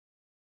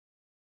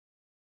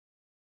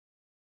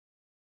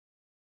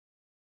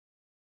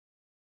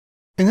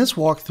In this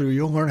walkthrough,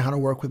 you'll learn how to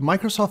work with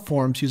Microsoft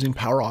Forms using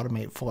Power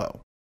Automate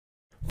Flow.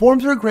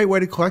 Forms are a great way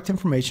to collect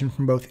information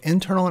from both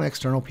internal and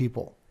external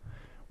people.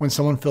 When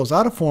someone fills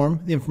out a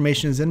form, the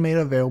information is then made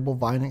available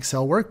via an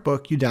Excel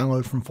workbook you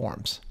download from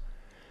Forms.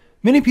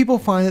 Many people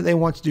find that they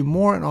want to do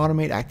more and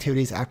automate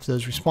activities after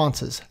those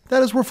responses.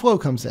 That is where Flow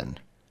comes in.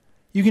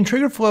 You can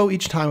trigger Flow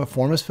each time a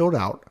form is filled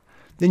out,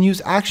 then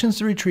use actions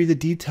to retrieve the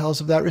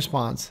details of that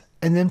response,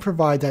 and then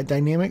provide that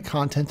dynamic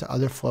content to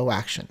other Flow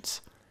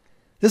actions.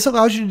 This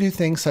allows you to do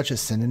things such as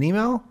send an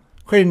email,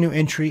 create a new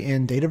entry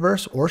in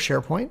Dataverse or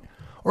SharePoint,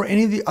 or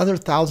any of the other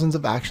thousands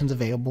of actions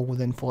available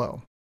within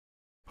Flow.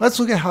 Let's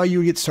look at how you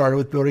would get started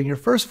with building your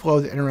first flow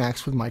that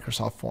interacts with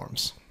Microsoft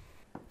Forms.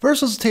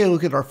 First, let's take a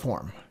look at our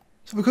form.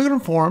 So if we click on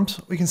Forms,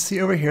 we can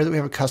see over here that we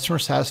have a customer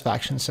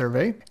satisfaction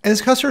survey. And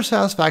this customer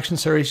satisfaction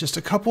survey is just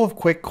a couple of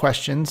quick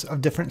questions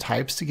of different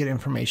types to get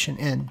information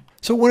in.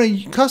 So when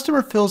a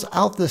customer fills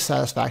out this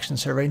satisfaction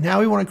survey, now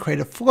we want to create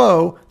a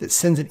flow that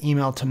sends an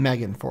email to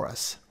Megan for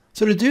us.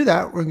 So to do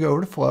that, we're going to go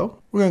over to Flow.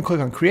 We're going to click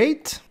on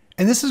Create.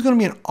 And this is going to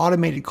be an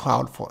automated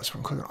cloud flow. So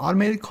we're going to click on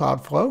Automated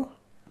Cloud Flow.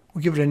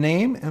 We'll give it a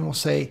name and we'll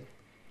say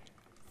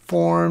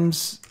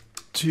Forms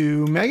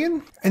to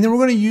Megan. And then we're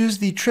going to use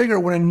the trigger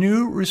when a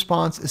new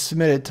response is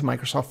submitted to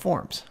Microsoft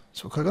Forms.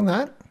 So we'll click on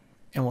that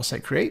and we'll say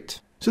Create.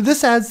 So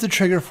this adds the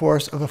trigger for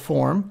us of a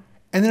form.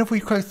 And then if we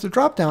click the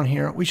drop down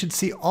here, we should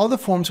see all the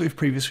forms we've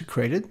previously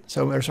created.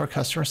 So there's our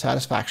customer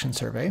satisfaction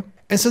survey.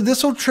 And so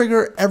this will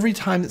trigger every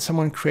time that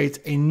someone creates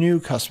a new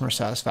customer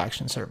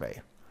satisfaction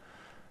survey.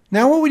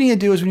 Now what we need to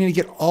do is we need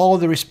to get all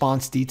of the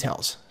response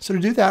details. So to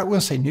do that, we're going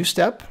to say New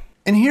Step.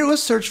 And here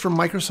let's search for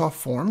Microsoft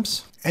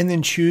Forms and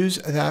then choose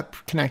that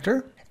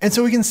connector. And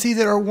so we can see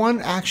that our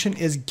one action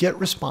is Get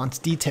Response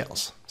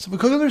Details. So if we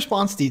click on the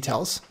response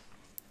details,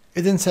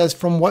 it then says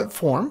from what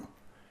form.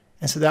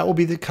 And so that will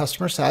be the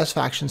customer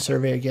satisfaction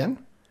survey again.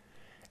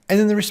 And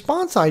then the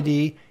response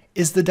ID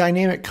is the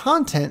dynamic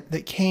content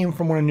that came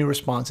from when a new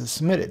response is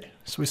submitted.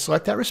 So we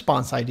select that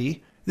response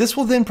ID. This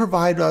will then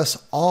provide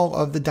us all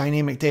of the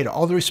dynamic data,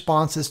 all the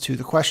responses to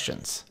the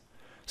questions.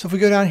 So if we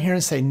go down here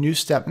and say New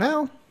Step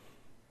Now,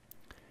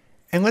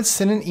 and let's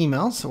send an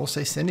email. So we'll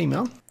say Send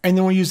Email. And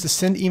then we'll use the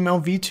Send Email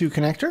V2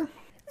 connector.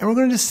 And we're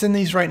going to just send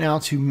these right now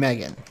to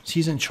Megan.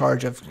 She's in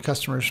charge of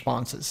customer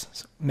responses.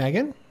 So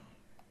Megan,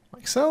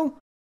 like so.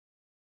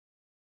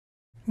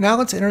 Now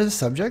let's enter the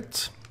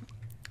subject.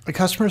 A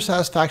customer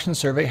satisfaction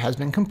survey has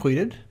been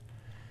completed.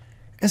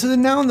 And so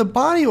then now in the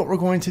body, what we're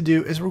going to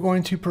do is we're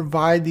going to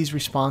provide these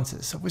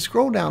responses. So if we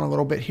scroll down a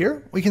little bit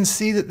here, we can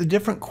see that the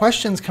different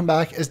questions come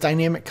back as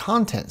dynamic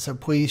content. So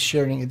please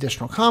share any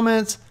additional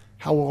comments,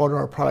 how well do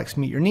our products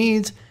meet your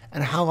needs,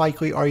 and how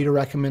likely are you to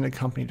recommend a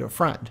company to a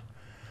friend.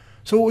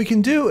 So what we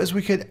can do is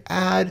we could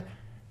add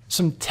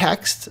some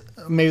text,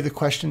 maybe the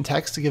question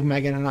text to give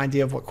Megan an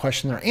idea of what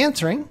question they're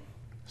answering.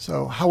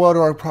 So how well do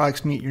our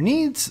products meet your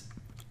needs?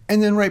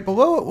 And then right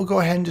below it, we'll go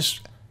ahead and just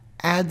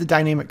add the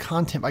dynamic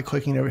content by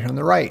clicking over here on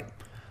the right.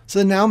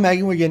 So now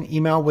Megan will get an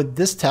email with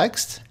this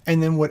text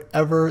and then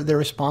whatever their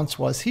response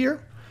was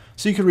here.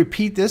 So you could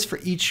repeat this for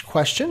each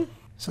question.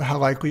 So how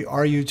likely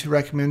are you to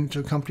recommend to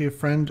a company, a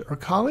friend, or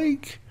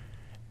colleague?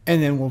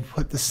 And then we'll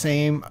put the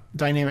same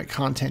dynamic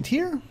content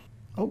here.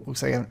 Oh,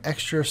 looks like I have an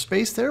extra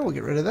space there. We'll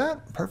get rid of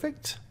that.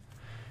 Perfect.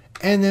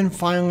 And then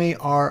finally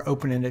our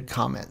open-ended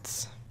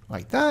comments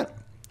like that.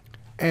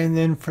 And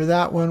then for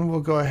that one, we'll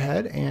go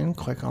ahead and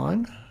click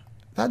on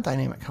that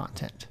dynamic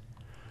content.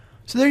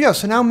 So there you go.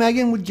 So now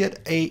Megan would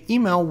get an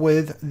email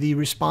with the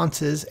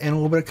responses and a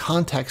little bit of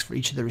context for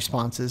each of the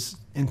responses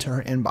into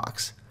her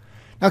inbox.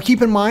 Now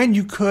keep in mind,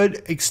 you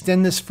could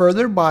extend this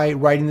further by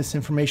writing this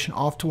information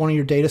off to one of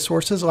your data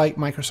sources like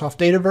Microsoft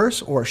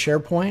Dataverse or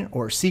SharePoint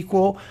or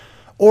SQL,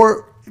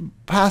 or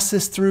pass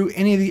this through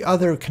any of the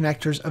other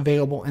connectors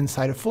available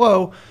inside of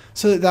Flow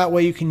so that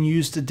way you can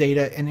use the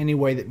data in any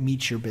way that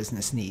meets your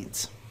business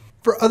needs.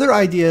 For other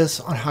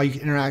ideas on how you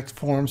can interact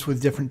Forms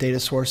with different data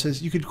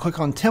sources, you could click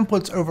on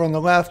Templates over on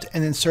the left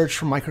and then search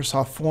for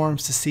Microsoft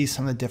Forms to see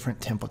some of the different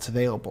templates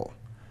available.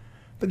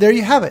 But there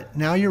you have it.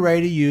 Now you're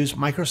ready to use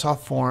Microsoft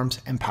Forms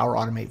and Power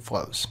Automate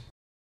Flows.